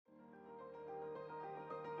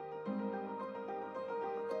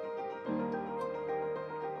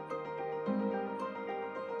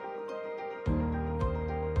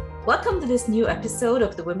Welcome to this new episode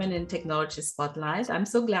of the Women in Technology Spotlight. I'm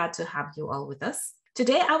so glad to have you all with us.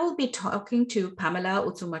 Today, I will be talking to Pamela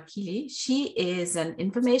Utomakili. She is an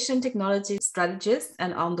information technology strategist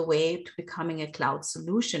and on the way to becoming a cloud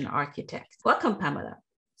solution architect. Welcome, Pamela.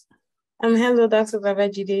 Hello, Dr.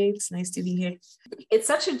 Babajide. It's nice to be here. It's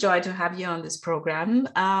such a joy to have you on this program.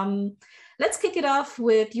 Let's kick it off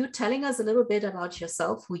with you telling us a little bit about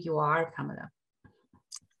yourself, who you are, Pamela.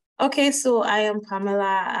 Okay, so I am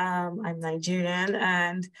Pamela. I'm Nigerian,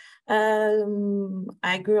 and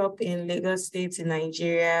I grew up in Lagos State in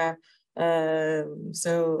Nigeria.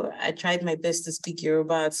 So I tried my best to speak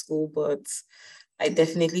Yoruba at school, but I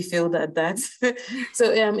definitely failed at that.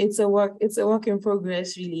 So it's a work in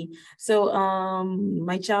progress, really. So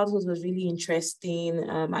my childhood was really interesting.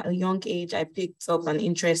 At a young age, I picked up an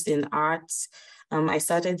interest in arts. I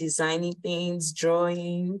started designing things,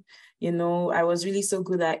 drawing. I was really so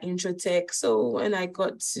good at intro tech. So when I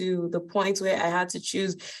got to the point where I had to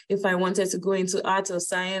choose if I wanted to go into art or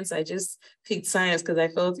science, I just picked science because I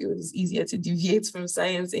felt it was easier to deviate from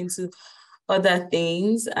science into other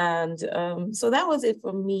things. And so that was it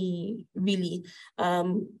for me, really.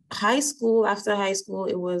 After high school,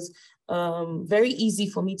 it was very easy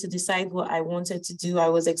for me to decide what I wanted to do. I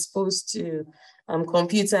was exposed to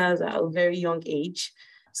computers at a very young age.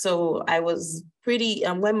 So I was pretty,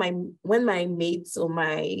 when my mates or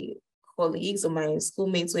my colleagues or my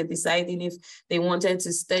schoolmates were deciding if they wanted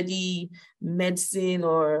to study medicine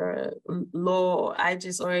or law, I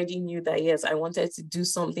just already knew that, yes, I wanted to do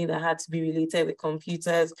something that had to be related with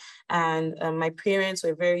computers. And my parents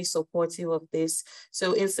were very supportive of this.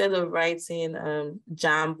 So instead of writing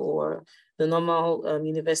JAMB or the normal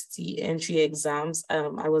university entry exams,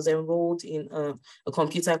 I was enrolled in a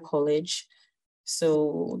computer college.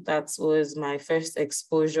 So that was my first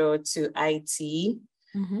exposure to IT.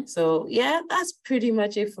 Mm-hmm. So yeah, that's pretty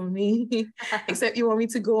much it for me. Except you want me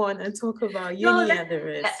to go on and talk about uni and the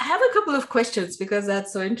rest. I have a couple of questions because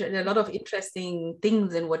that's so interesting. A lot of interesting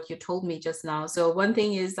things in what you told me just now. So one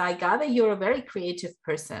thing is, I gather you're a very creative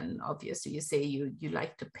person. Obviously, you say you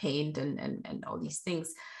like to paint and all these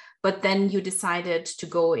things. But then you decided to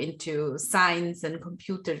go into science and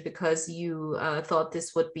computers because you thought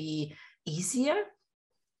this would be easier?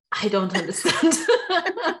 I don't understand.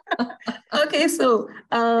 Okay, so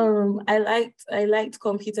I liked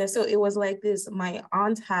computers. So it was like this. My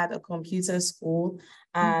aunt had a computer school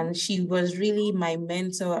and she was really my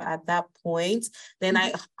mentor at that point. Then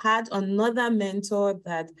I had another mentor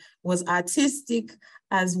that was artistic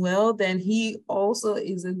as well. Then he also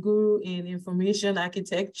is a guru in information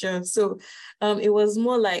architecture. So it was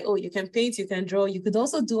more like, oh, you can paint, you can draw. You could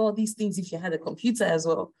also do all these things if you had a computer as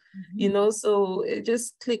well. So it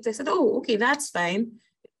just clicked. I said, oh, okay, that's fine.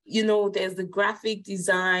 There's the graphic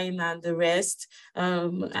design and the rest.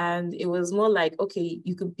 And it was more like, okay,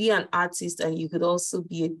 you could be an artist and you could also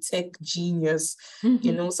be a tech genius,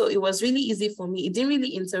 So it was really easy for me. It didn't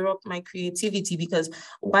really interrupt my creativity because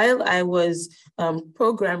while I was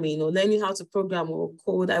programming or learning how to program or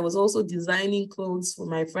code, I was also designing clothes for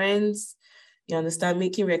my friends. You understand,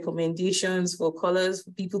 making recommendations for colors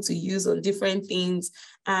for people to use on different things.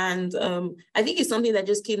 And I think it's something that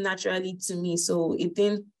just came naturally to me. So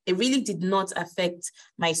it really did not affect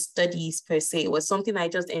my studies per se. It was something I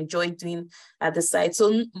just enjoyed doing at the side.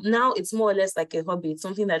 So now it's more or less like a hobby. It's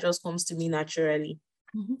something that just comes to me naturally.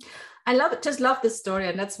 I just love this story,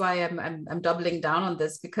 and that's why I'm doubling down on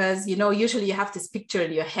this because usually you have this picture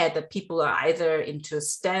in your head that people are either into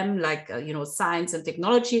STEM, like science and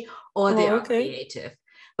technology, or they are creative.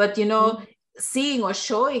 But seeing or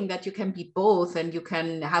showing that you can be both and you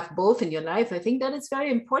can have both in your life, I think that is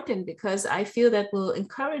very important because I feel that will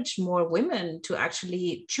encourage more women to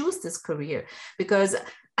actually choose this career.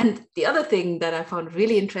 And the other thing that I found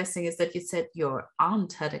really interesting is that you said your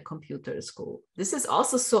aunt had a computer school. This is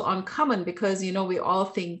also so uncommon because, we all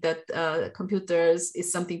think that computers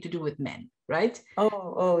is something to do with men, right?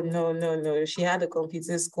 Oh, no. She had a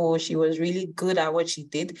computer school. She was really good at what she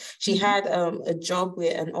did. She had a job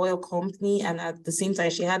with an oil company, and at the same time,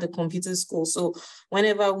 she had a computer school. So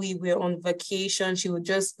whenever we were on vacation, she would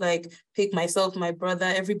just like pick myself, my brother,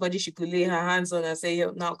 everybody she could lay her hands on and say,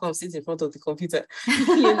 yo, now come sit in front of the computer,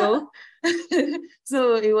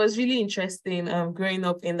 So it was really interesting growing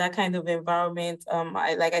up in that kind of environment.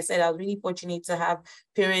 Like I said, I was really fortunate to have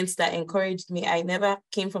parents that encouraged me. I never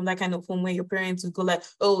came from that kind of home where your parents would go like,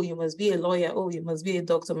 oh, you must be a lawyer. Oh, you must be a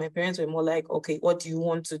doctor. My parents were more like, okay, what do you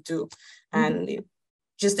want to do? And it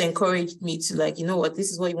just encouraged me to like, you know what,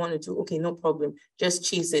 this is what you want to do. Okay, no problem. Just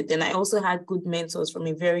chase it. Then I also had good mentors from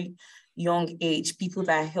a very young age, people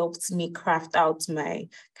that helped me craft out my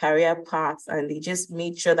career path, and they just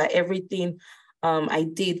made sure that everything I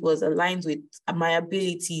did was aligned with my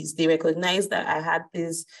abilities. They recognized that I had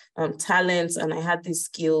these talents and I had these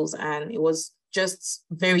skills, and it was just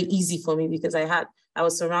very easy for me because I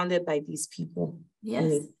was surrounded by these people.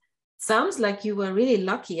 Yes. Sounds like you were really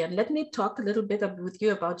lucky. And let me talk a little bit with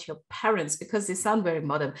you about your parents, because they sound very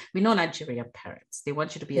modern. We know Nigerian parents. They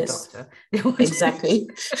want you to be a doctor. Exactly.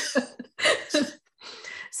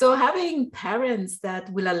 So having parents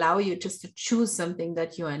that will allow you just to choose something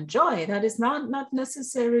that you enjoy, that is not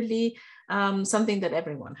necessarily something that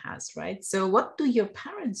everyone has, right? So what do your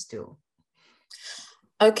parents do?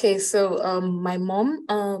 Okay, so my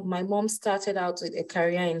mom started out with a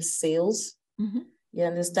career in sales. Mm-hmm. You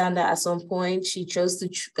understand that at some point she chose to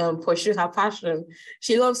pursue her passion.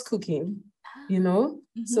 She loves cooking, you know?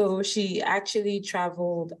 Mm-hmm. So she actually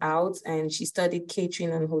traveled out and she studied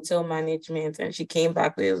catering and hotel management, and she came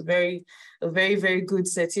back with a very, very good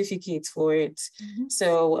certificate for it. Mm-hmm.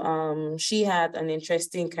 So she had an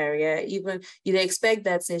interesting career. Even you'd expect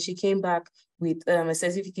that since she came back with a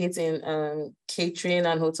certificate in catering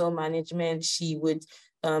and hotel management, she would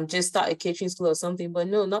just start a catering school or something. But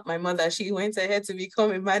no, not my mother. She went ahead to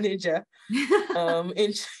become a manager. So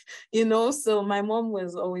my mom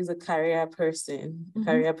was always a career person.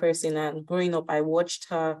 And growing up, I watched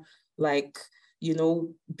her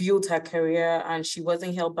build her career, and she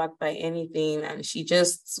wasn't held back by anything. And she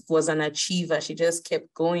just was an achiever. She just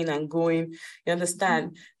kept going and going. You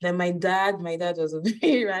understand? Then my dad was a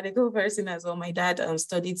very radical person as well. My dad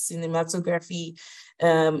studied cinematography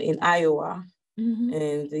in Iowa. Mm-hmm.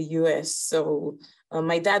 In the US. So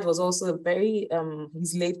my dad was also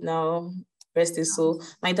he's late now, rest his soul.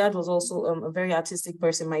 My dad was also a very artistic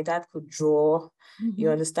person. My dad could draw, you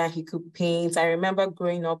understand, he could paint. I remember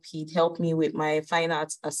growing up, he'd help me with my fine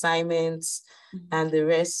arts assignments and the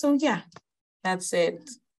rest. So yeah, that's it.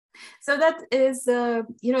 So that is,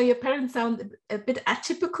 your parents sound a bit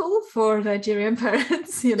atypical for Nigerian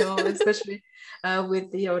parents, especially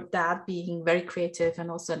with your dad being very creative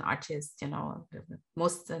and also an artist.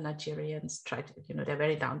 Most Nigerians try to, they're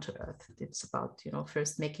very down to earth. It's about,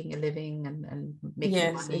 first making a living and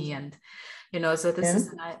making money. And, so this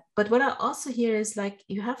is, but what I also hear is like,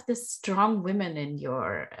 you have this strong women in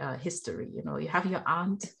your history. You have your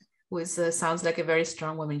aunt, who sounds like a very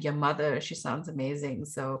strong woman. Your mother, she sounds amazing.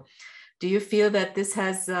 So do you feel that this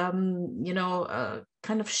has,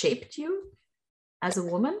 kind of shaped you as a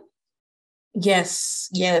woman? Yes.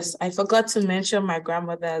 I forgot to mention my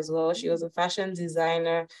grandmother as well. She was a fashion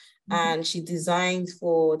designer, and she designed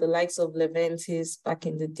for the likes of Leventis back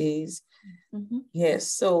in the days. Mm-hmm. Yes.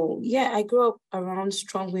 So yeah, I grew up around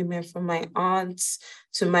strong women, from my aunts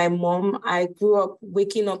to my mom. I grew up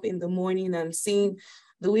waking up in the morning and seeing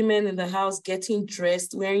the women in the house getting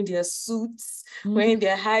dressed, wearing their suits, wearing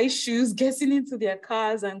their high shoes, getting into their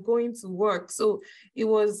cars and going to work. So it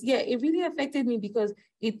really affected me because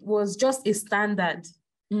it was just a standard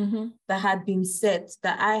that had been set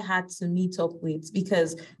that I had to meet up with,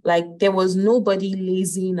 because there was nobody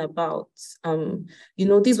lazying about.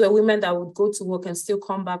 These were women that would go to work and still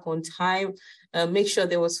come back on time, make sure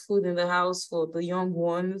there was food in the house for the young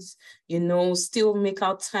ones, still make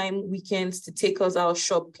out time weekends to take us out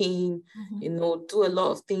shopping, do a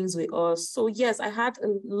lot of things with us. So yes, I had a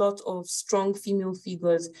lot of strong female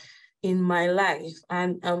figures in my life.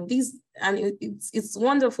 And it's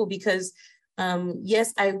wonderful because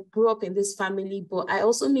yes, I grew up in this family, but I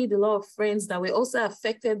also made a lot of friends that were also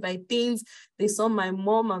affected by things they saw my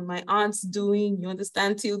mom and my aunts doing. You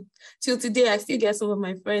understand? Till today, I still get some of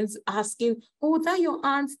my friends asking, "Oh, that your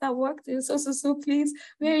aunt that worked in so place?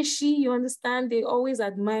 Where is she?" You understand? They always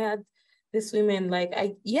admired these women.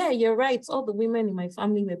 You're right. All the women in my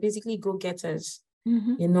family were basically go-getters.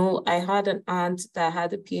 I had an aunt that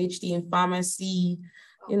had a PhD in pharmacy.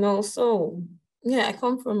 So. Yeah, I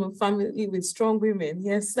come from a family with strong women.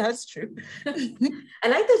 Yes, that's true. I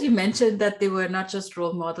like that you mentioned that they were not just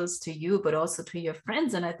role models to you, but also to your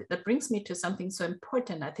friends. And that brings me to something so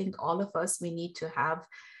important. I think all of us, we need to have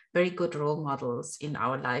very good role models in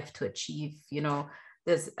our life to achieve,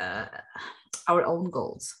 there's our own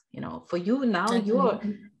goals. For you now, you're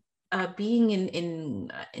being in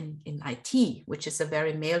IT, which is a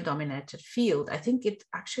very male-dominated field. I think it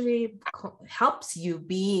actually helps you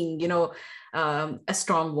being, a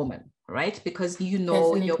strong woman, right? Because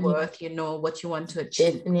Definitely. your worth, what you want to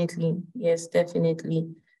achieve. Definitely, yes, definitely.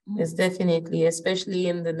 Yes, definitely, especially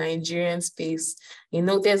in the Nigerian space.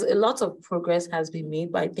 There's a lot of progress has been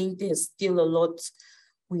made, but I think there's still a lot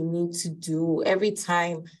we need to do. Every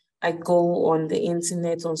time I go on the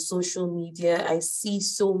internet, on social media, I see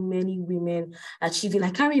so many women achieving.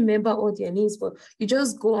 I can't remember all their names, but you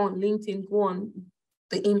just go on LinkedIn, go on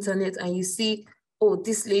the internet, and you see, oh,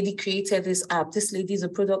 this lady created this app. This lady is a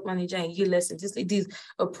product manager in ULS. This lady is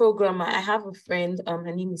a programmer. I have a friend,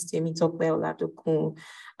 her name is Temi Tokwe.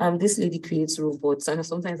 This lady creates robots. And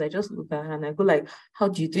sometimes I just look at her and I go like, how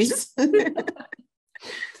do you do it?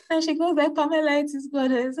 And she goes like, Pamela, it is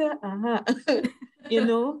good. I say, you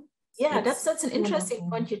know? Yeah, that's an interesting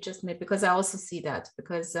point you just made, because I also see that,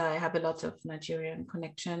 because I have a lot of Nigerian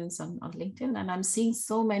connections on LinkedIn, and I'm seeing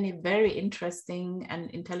so many very interesting and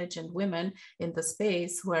intelligent women in the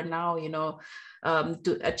space who are now,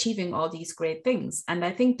 achieving all these great things. And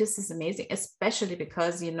I think this is amazing, especially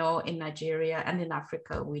because, in Nigeria and in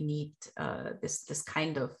Africa, we need this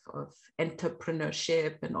kind of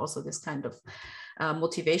entrepreneurship, and also this kind of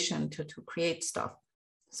motivation to create stuff.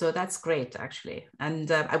 So that's great, actually. And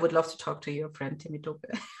I would love to talk to your friend, Temi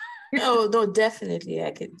Tokwe. Oh, no, definitely.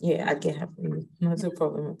 I can have not a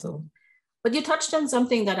problem at all. But you touched on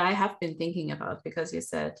something that I have been thinking about, because you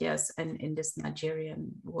said, yes, and in this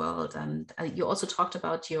Nigerian world. And you also talked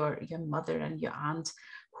about your mother and your aunt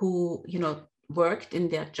who, worked in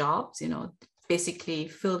their jobs, basically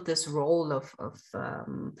filled this role of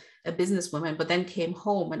a businesswoman, but then came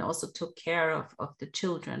home and also took care of the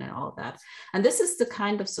children and all that. And this is the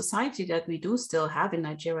kind of society that we do still have in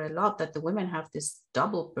Nigeria a lot, that the women have this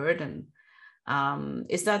double burden.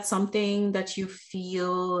 Is that something that you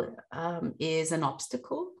feel is an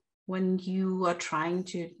obstacle when you are trying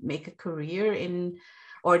to make a career in,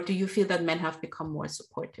 or do you feel that men have become more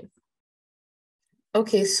supportive?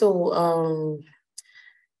 Okay, so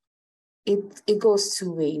it goes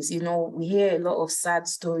two ways. We hear a lot of sad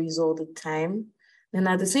stories all the time. And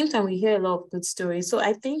at the same time, we hear a lot of good stories. So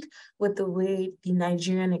I think with the way the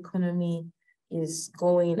Nigerian economy is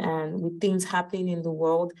going and with things happening in the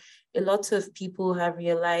world, a lot of people have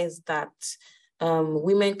realized that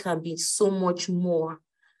women can be so much more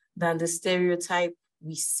than the stereotype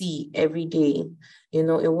we see every day.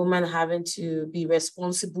 A woman having to be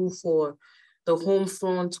responsible for the home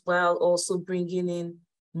front while also bringing in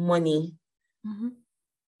money,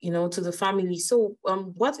 to the family. So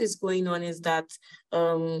what is going on is that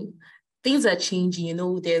things are changing.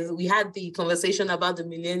 We had the conversation about the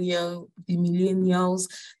millennials,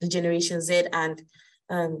 the Generation Z, and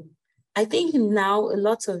I think now a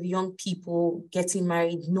lot of young people getting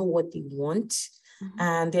married know what they want,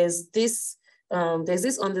 and there's this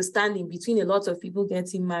understanding between a lot of people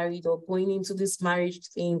getting married or going into this marriage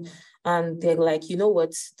thing, and they're like, you know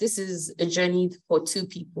what, this is a journey for two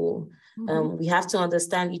people. We have to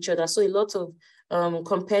understand each other. So a lot of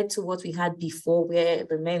compared to what we had before, where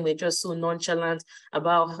the men were just so nonchalant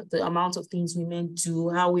about the amount of things women do,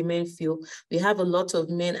 how women feel, we have a lot of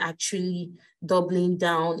men actually doubling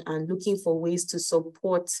down and looking for ways to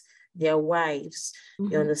support their wives.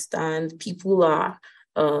 You understand? People are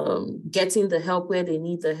getting the help where they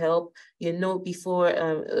need the help. Before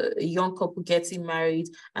a young couple getting married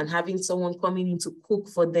and having someone coming in to cook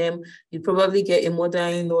for them, you probably get a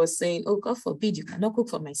mother-in-law saying, oh, God forbid, you cannot cook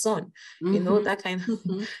for my son. That kind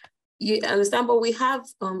of you understand. But we have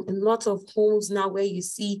a lot of homes now where you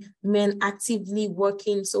see men actively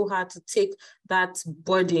working so hard to take that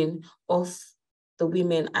burden off the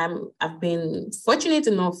women. I've been fortunate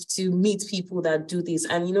enough to meet people that do this,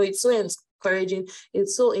 and it's so encouraging,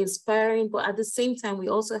 it's so inspiring. But at the same time, we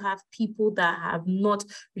also have people that have not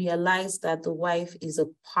realized that the wife is a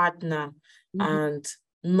partner and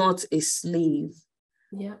not a slave.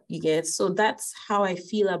 Yeah, you get. So that's how I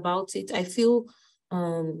feel about it. I feel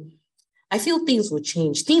things will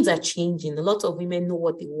change. Things are changing. A lot of women know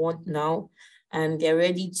what they want now, and they're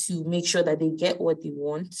ready to make sure that they get what they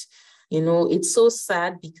want. It's so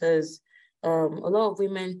sad because a lot of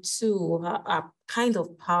women too are kind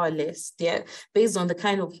of powerless. They're based on the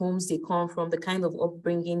kind of homes they come from, the kind of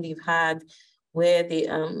upbringing they've had, where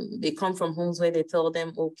they come from homes where they tell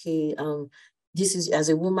them, okay, this is, as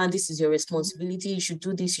a woman, this is your responsibility. You should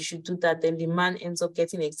do this, you should do that. Then the man ends up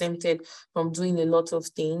getting exempted from doing a lot of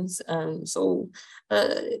things. There's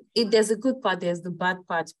a good part, there's the bad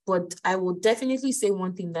part. But I will definitely say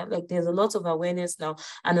one thing, that there's a lot of awareness now,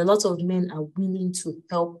 and a lot of men are willing to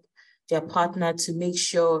help their partner to make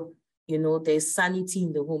sure there's sanity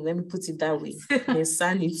in the home. Let me put it that way. There's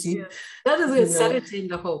sanity. Yeah. That is good. Sanity in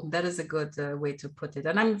the home. That is a good way to put it.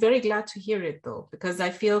 And I'm very glad to hear it, though, because I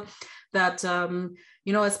feel that,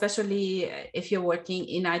 especially if you're working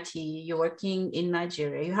in IT, you're working in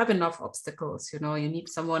Nigeria, you have enough obstacles. You need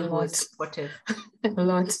someone who is supportive. A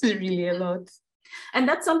lot, really a lot. And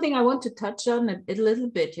that's something I want to touch on a little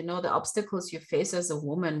bit, the obstacles you face as a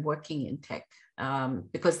woman working in tech.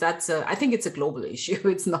 Because I think it's a global issue.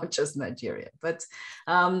 It's not just Nigeria. But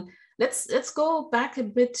let's go back a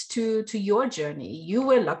bit to your journey. You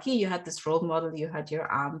were lucky. You had this role model. You had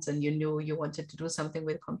your aunt, and you knew you wanted to do something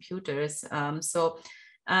with computers.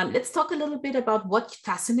 Let's talk a little bit about what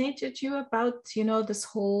fascinated you about, this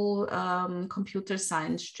whole computer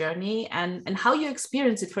science journey and how you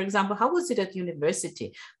experienced it. For example, how was it at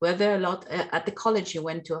university? Were there a lot at the college you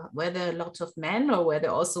went to? Were there a lot of men or were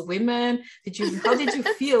there also women? How did you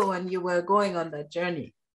feel when you were going on that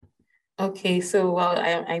journey? Okay, so well,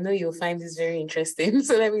 I know you'll find this very interesting.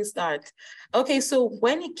 So let me start. Okay, so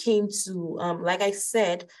when it came to, like I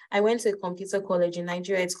said, I went to a computer college in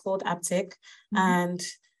Nigeria. It's called Aptech. And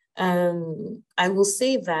I will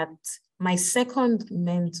say that my second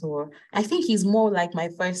mentor, I think he's more like my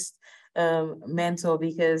first mentor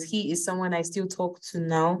because he is someone I still talk to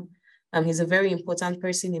now. He's a very important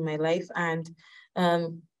person in my life. And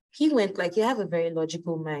he went like, you have a very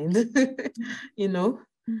logical mind,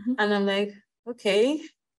 And I'm like, okay.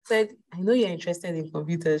 Said, I know you're interested in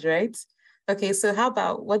computers, right? Okay, so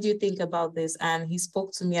what do you think about this? And he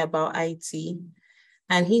spoke to me about IT.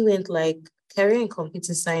 And he went like, career in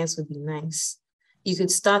computer science would be nice. You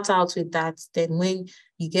could start out with that. Then when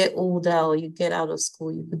you get older or you get out of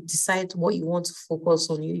school, you could decide what you want to focus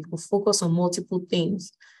on. You could focus on multiple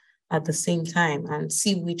things at the same time and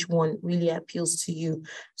see which one really appeals to you.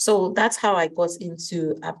 So that's how I got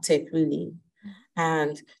into Aptech, really.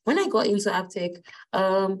 And when I got into Aptech,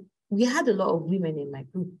 we had a lot of women in my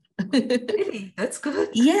group. Really? That's good.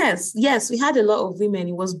 Yes, we had a lot of women.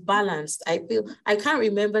 It was balanced. I can't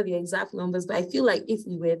remember the exact numbers, but I feel like if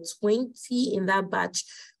we were 20 in that batch,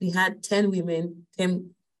 we had 10 women, 10.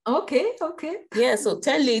 Okay. Yeah, so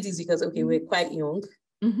 10 ladies because, we're quite young.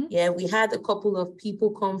 Yeah, we had a couple of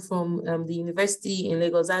people come from the university in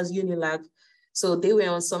Lagos, as Unilag. So they were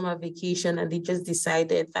on summer vacation and they just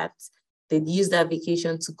decided that they'd use that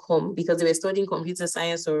vacation to come because they were studying computer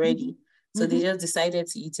science already. So they just decided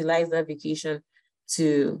to utilize that vacation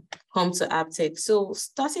to come to Aptech. So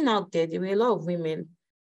starting out there were a lot of women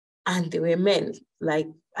and there were men. Like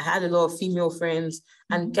I had a lot of female friends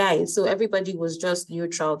and guys. So everybody was just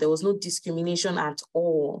neutral. There was no discrimination at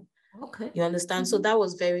all. Okay. You understand? So that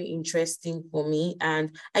was very interesting for me.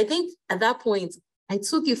 And I think at that point, I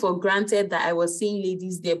took it for granted that I was seeing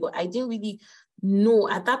ladies there, but I didn't really know.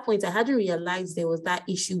 At that point, I hadn't realized there was that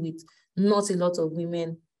issue with not a lot of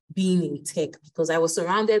women being in tech because I was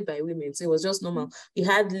surrounded by women. So it was just normal. We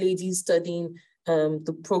had ladies studying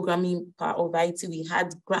the programming part of IT. We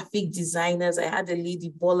had graphic designers. I had a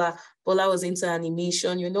lady, Bola. Bola was into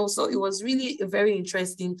animation, so it was really a very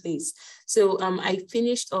interesting place. So I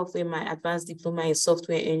finished off with my advanced diploma in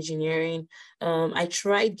software engineering. I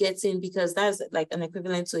tried getting, because that's like an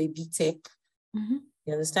equivalent to a BTech.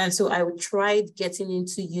 You understand? So I tried getting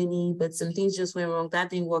into uni, but some things just went wrong. That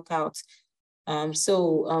didn't work out.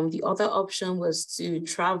 So the other option was to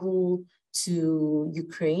travel to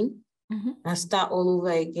Ukraine and start all over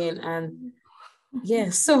again. And yeah,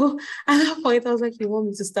 so at that point, I was like, you want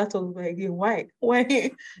me to start all over again? Why?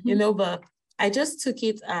 But I just took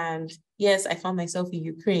it and yes, I found myself in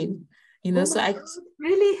Ukraine,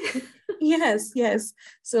 Really? Yes.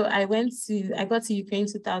 So I got to Ukraine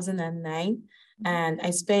 2009 and I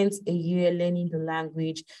spent a year learning the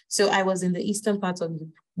language. So I was in the eastern part of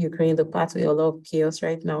Ukraine, the part where a lot of chaos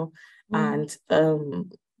right now. And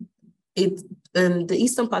the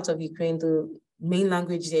eastern part of Ukraine, the main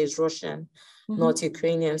language there is Russian, not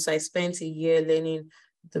Ukrainian. So I spent a year learning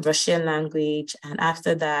the Russian language. And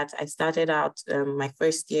after that, I started out my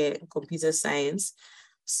first year in computer science.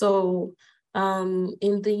 So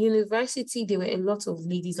in the university, there were a lot of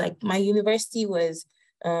ladies. Like my university was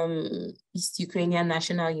East Ukrainian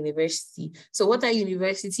National University. So what that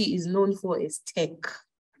university is known for is tech.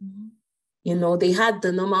 They had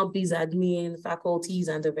the normal biz admin faculties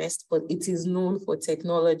and the rest, but it is known for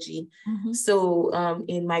technology. So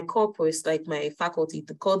in my corpus, like my faculty,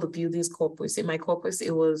 called the buildings corpus, in my corpus,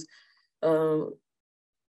 it was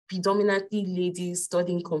predominantly ladies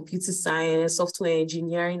studying computer science, software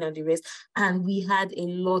engineering, and the rest. And we had a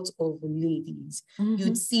lot of ladies.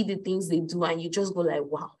 You'd see the things they do and you just go like,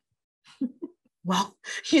 wow. Wow.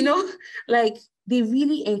 Like they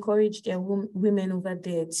really encourage their women over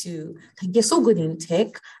there to, like, they're so good in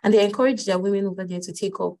tech, and they encourage their women over there to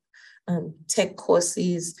take up tech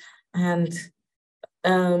courses. And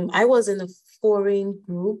I was in a foreign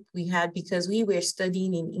group we had because we were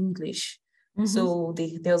studying in English. So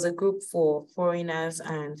there was a group for foreigners,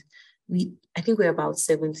 and I think we were about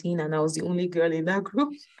 17, and I was the only girl in that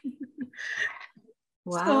group.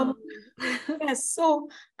 Wow. So, yes, so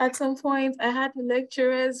at some point I had the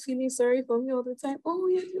lecturers feeling sorry for me all the time. Oh,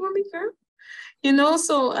 yeah, you want me, girl?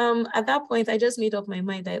 So at that point I just made up my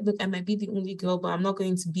mind that look, I might be the only girl, but I'm not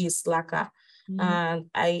going to be a slacker. And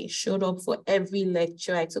I showed up for every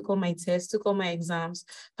lecture. I took all my tests, took all my exams,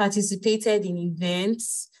 participated in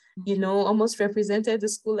events, almost represented the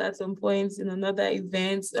school at some point in another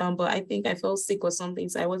event. But I think I fell sick or something,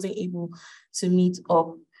 so I wasn't able to meet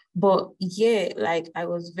up. But yeah, like I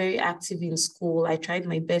was very active in school. I tried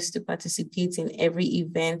my best to participate in every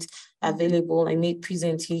event available. I made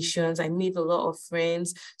presentations. I made a lot of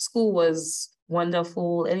friends. School was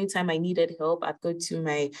wonderful. Anytime I needed help, I'd go to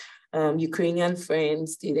my Ukrainian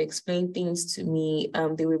friends. They'd explain things to me.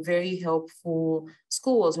 They were very helpful.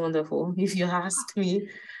 School was wonderful, if you ask me.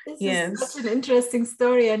 This Yes. is such an interesting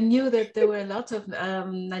story. I knew that there were a lot of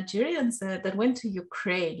Nigerians that went to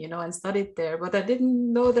Ukraine, and studied there, but I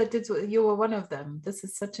didn't know that you were one of them. This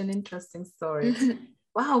is such an interesting story.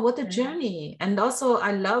 Wow, what a journey. And also,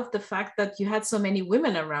 I love the fact that you had so many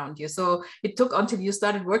women around you. So it took until you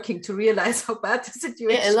started working to realize how bad the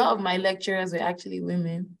situation was. Yeah, a lot of my lecturers were actually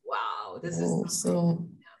women. Wow, this is so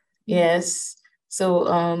yes. So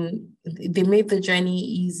they made the journey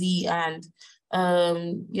easy, and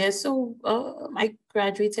so I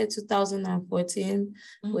graduated 2014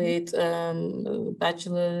 with a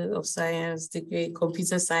Bachelor of Science degree,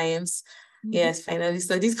 computer science. Yes, finally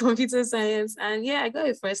studied computer science, and yeah, I got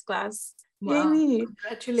a first class. Wow, Yay.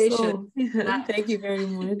 congratulations. Thank you very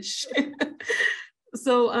much.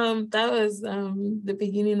 So that was the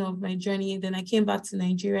beginning of my journey. Then I came back to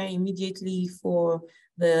Nigeria immediately for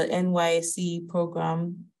the NYSC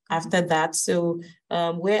program after that. So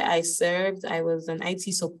where I served, I was an IT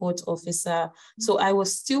support officer. So I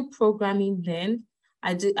was still programming then.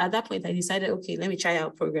 At that point, I decided, okay, let me try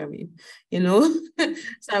out programming, So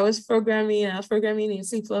I was programming in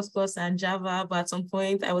C++ and Java, but at some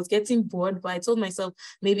point I was getting bored, but I told myself,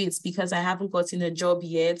 maybe it's because I haven't gotten a job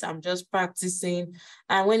yet. I'm just practicing.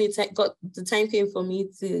 And when the time came for me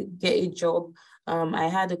to get a job, I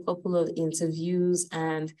had a couple of interviews,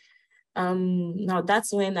 and now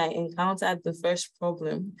that's when I encountered the first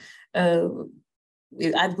problem.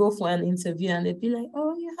 I'd go for an interview and they'd be like,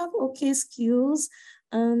 oh, you have okay skills.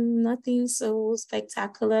 Nothing so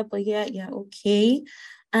spectacular, but yeah, okay.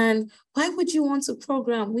 And why would you want to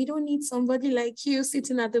program? We don't need somebody like you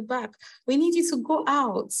sitting at the back. We need you to go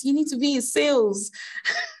out. You need to be in sales.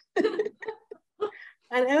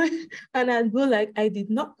 And I'd go like, I did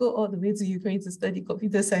not go all the way to Ukraine to study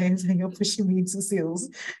computer science and you're pushing me into sales,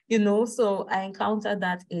 So I encountered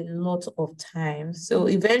that a lot of times. So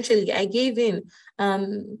eventually I gave in.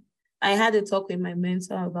 I had a talk with my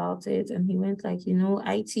mentor about it, and he went like,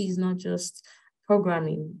 IT is not just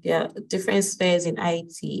programming. There are different spheres in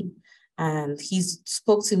IT. And he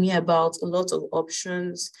spoke to me about a lot of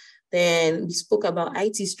options. Then we spoke about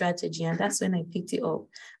IT strategy, and that's when I picked it up.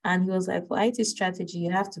 And he was like, for IT strategy, you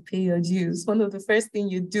have to pay your dues. One of the first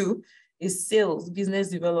things you do is sales, business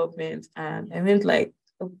development. And I went like,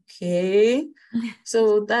 okay.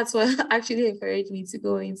 So that's what actually encouraged me to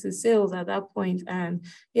go into sales at that point. And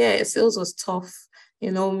yeah, sales was tough,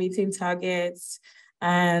 meeting targets.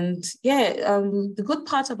 And yeah, the good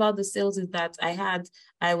part about the sales is that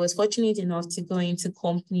I was fortunate enough to go into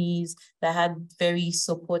companies that had very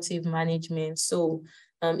supportive management. So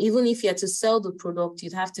even if you had to sell the product,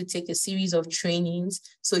 you'd have to take a series of trainings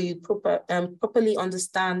so you properly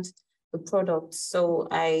understand the product. So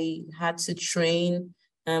I had to train.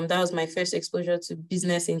 That was my first exposure to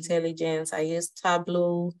business intelligence. I used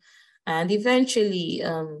Tableau, and eventually,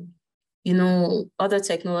 other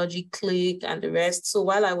technology, Click and the rest. So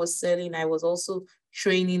while I was selling, I was also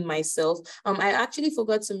training myself. I actually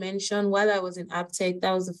forgot to mention, while I was in AppTech,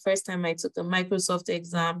 that was the first time I took a Microsoft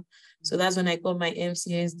exam. So that's when I got my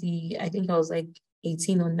MCSD. I think I was like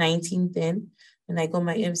 18 or 19 then, and I got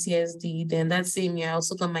my MCSD. Then that same year, I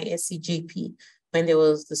also got my SCJP when there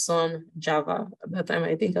was the Sun Java. At that time,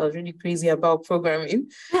 I think I was really crazy about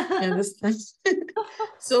programming.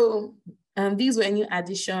 So these were new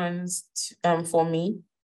additions for me,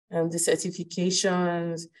 the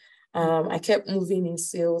certifications. I kept moving in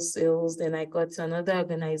sales. Then I got to another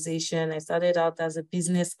organization. I started out as a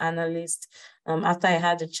business analyst. After I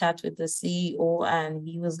had a chat with the CEO, and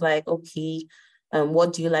he was like, okay,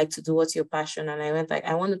 what do you like to do? What's your passion? And I went like,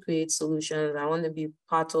 I want to create solutions. I want to be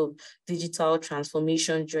part of digital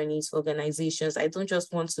transformation journeys for organizations. I don't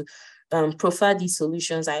just want to profile these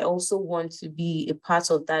solutions. I also want to be a part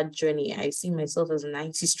of that journey. I see myself as an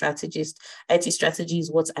IT strategist. IT strategy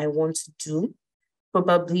is what I want to do.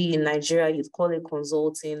 Probably in Nigeria, you'd call it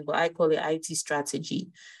consulting, but I call it IT strategy.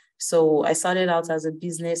 So I started out as a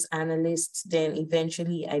business analyst, then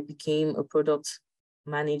eventually I became a product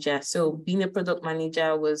manager. So being a product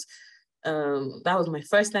manager was, that was my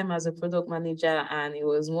first time as a product manager, and it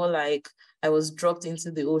was more like I was dropped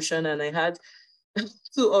into the ocean and I had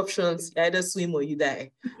two options: you either swim or you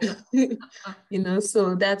die.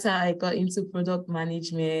 So that's how I got into product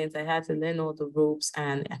management. I had to learn all the ropes,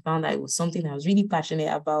 and I found that it was something I was really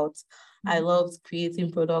passionate about. I loved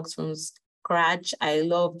creating products from scratch. I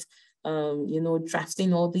loved,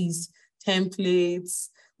 drafting all these templates,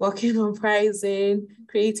 working on pricing,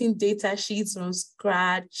 creating data sheets from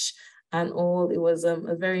scratch and all. It was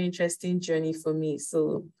a very interesting journey for me.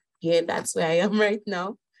 So yeah, that's where I am right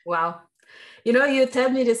now. Wow. You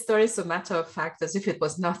tell me this story so matter of fact, as if it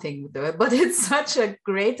was nothing, but it's such a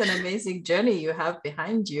great and amazing journey you have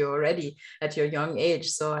behind you already at your young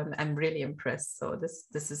age. So I'm really impressed. So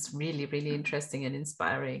this is really, really interesting and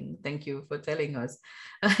inspiring. Thank you for telling us.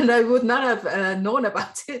 And I would not have known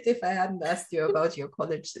about it if I hadn't asked you about your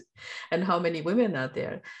college and how many women are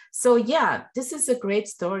there. So yeah, this is a great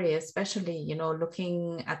story, especially,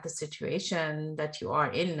 looking at the situation that you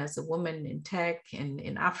are in as a woman in tech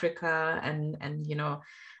in Africa, and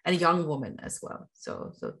a young woman as well.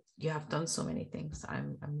 So you have done so many things.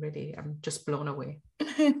 I'm just blown away.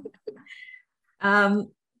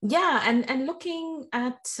 Yeah, and looking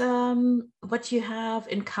at what you have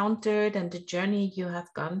encountered and the journey you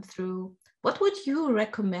have gone through, what would you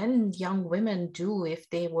recommend young women do if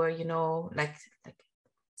they were, like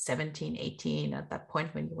 17, 18 at that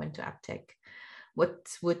point when you went to AppTech? What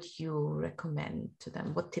would you recommend to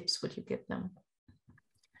them? What tips would you give them?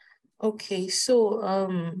 Okay, so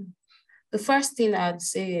the first thing I'd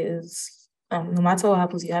say is, no matter what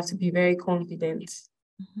happens, you have to be very confident.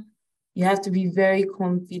 Mm-hmm. You have to be very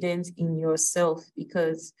confident in yourself,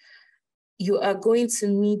 because you are going to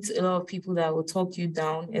meet a lot of people that will talk you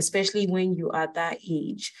down, especially when you are that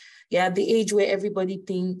age. You're at the age where everybody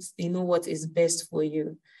thinks they know what is best for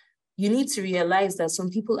you. You need to realize that some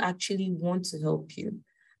people actually want to help you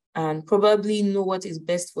and probably know what is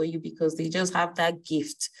best for you because they just have that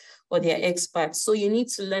gift or they're experts. So you need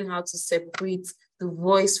to learn how to separate the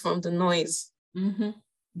voice from the noise. Mm-hmm.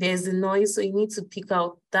 There's the noise, so you need to pick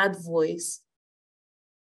out that voice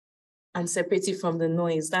and separate it from the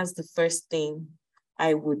noise. That's the first thing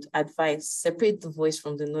I would advise. Separate the voice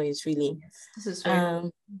from the noise, really. Yes, this is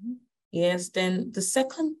very Yes, then the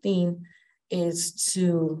second thing is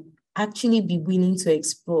to actually be willing to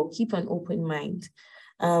explore. Keep an open mind.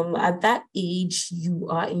 At that age, you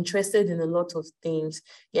are interested in a lot of things.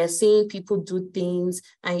 You're seeing people do things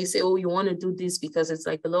and you say, oh, you want to do this because it's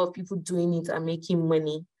like a lot of people doing it and making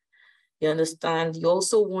money. You understand? You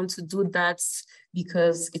also want to do that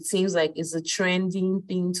because it seems like it's a trending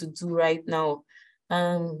thing to do right now.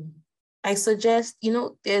 I suggest,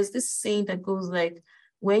 there's this saying that goes like,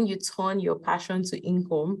 when you turn your passion to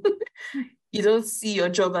income, you don't see your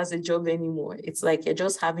job as a job anymore. It's like you're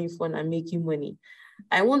just having fun and making money.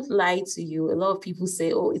 I won't lie to you. A lot of people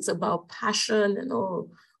say, oh, it's about passion and all,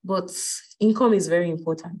 but income is very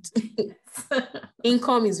important.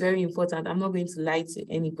 Income is very important. I'm not going to lie to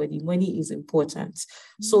anybody. Money is important.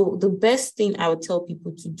 Mm-hmm. So the best thing I would tell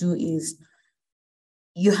people to do is,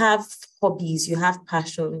 you have hobbies, you have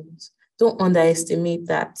passions. Don't underestimate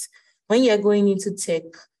that. When you're going into tech,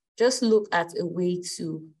 just look at a way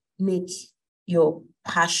to make your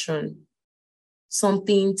passion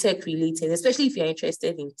something tech related, especially if you're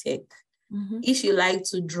interested in tech. Mm-hmm. If you like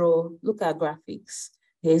to draw, look at graphics.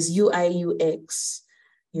 There's UI, UX,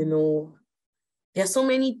 There are so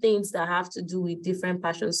many things that have to do with different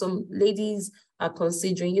passions. Some ladies are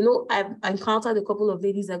considering, I've encountered a couple of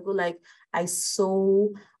ladies that go like, I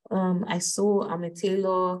sew, I'm a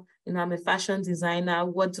tailor, I'm a fashion designer.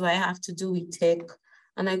 What do I have to do with tech?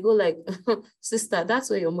 And I go like, sister, that's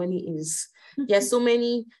where your money is. There's so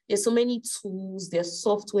many tools, there's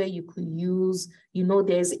software you could use,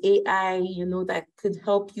 there's AI, that could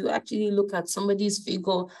help you actually look at somebody's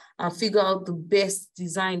figure and figure out the best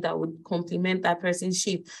design that would complement that person's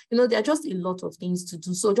shape. There are just a lot of things to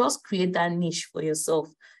do. So just create that niche for yourself.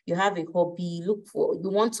 You have a hobby, you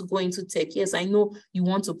want to go into tech. Yes, I know you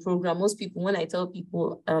want to program. Most people, when I tell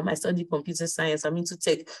people I study computer science, I'm into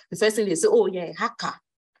tech, the first thing they say, oh yeah, hacker.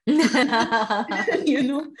 Or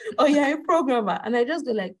you're a programmer. And I just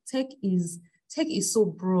go like, tech is so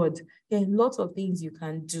broad. There are lots of things you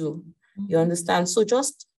can do. You understand? So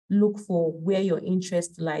just look for where your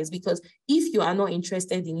interest lies, because if you are not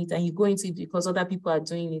interested in it and you go into it because other people are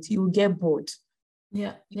doing it, you will get bored.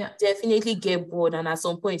 Yeah. Definitely get bored. And at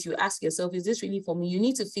some point you ask yourself, is this really for me? You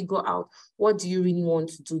need to figure out, what do you really want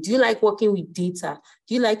to do? Do you like working with data?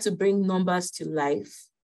 Do you like to bring numbers to life?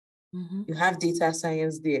 You have data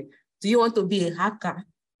science there. Do you want to be a hacker?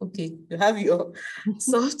 Okay, you have your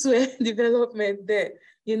software development there.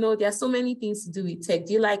 You know, there are so many things to do with tech.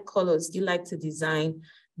 Do you like colors? Do you like to design?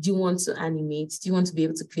 Do you want to animate? Do you want to be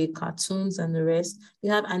able to create cartoons and the rest?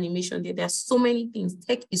 You have animation there. There are so many things.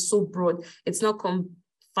 Tech is so broad. It's not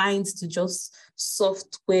confined to just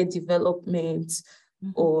software development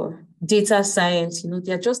or data science. You know,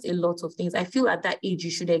 there are just a lot of things. I feel at that age,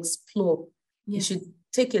 you should explore. Yes. You should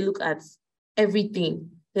take a look at everything.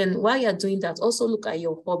 Then while you're doing that, also look at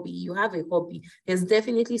your hobby. You have a hobby. There's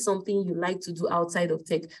definitely something you like to do outside of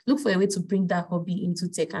tech. Look for a way to bring that hobby into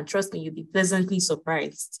tech, and trust me, you'll be pleasantly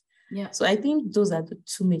surprised. Yeah. So I think those are the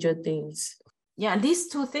two major things. Yeah, and these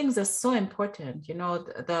two things are so important. You know,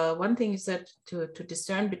 the one thing is that to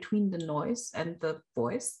discern between the noise and the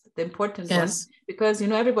voice, the important one, because, you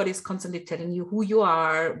know, everybody's constantly telling you who you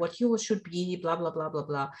are, what you should be, blah, blah, blah, blah,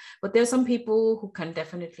 blah. But there's some people who can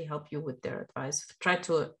definitely help you with their advice. Try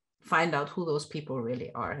to find out who those people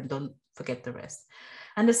really are and don't forget the rest.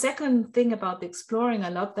 And the second thing about the exploring, I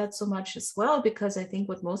love that so much as well, because I think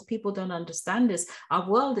what most people don't understand is our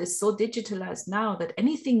world is so digitalized now that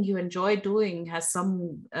anything you enjoy doing has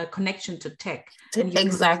some connection to tech. And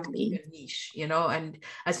exactly. Your niche, you know, and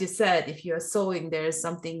as you said, if you're sewing, there is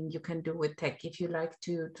something you can do with tech. If you like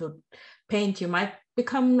to paint, you might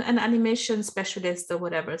become an animation specialist or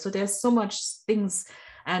whatever. So there's so much things,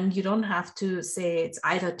 and you don't have to say it's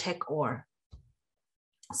either tech or.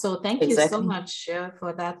 So thank you so much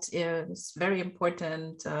for that. It's very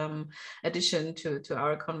important addition to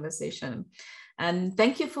our conversation. And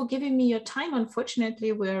thank you for giving me your time.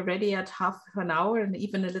 Unfortunately, we're already at half an hour and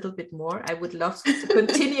even a little bit more. I would love to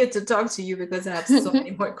continue to talk to you because I have so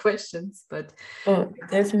many more questions. But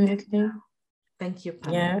definitely. Thank you,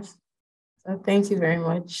 Pamela. Yes. So thank you very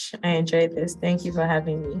much. I enjoyed this. Thank you for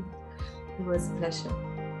having me. It was a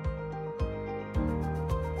pleasure.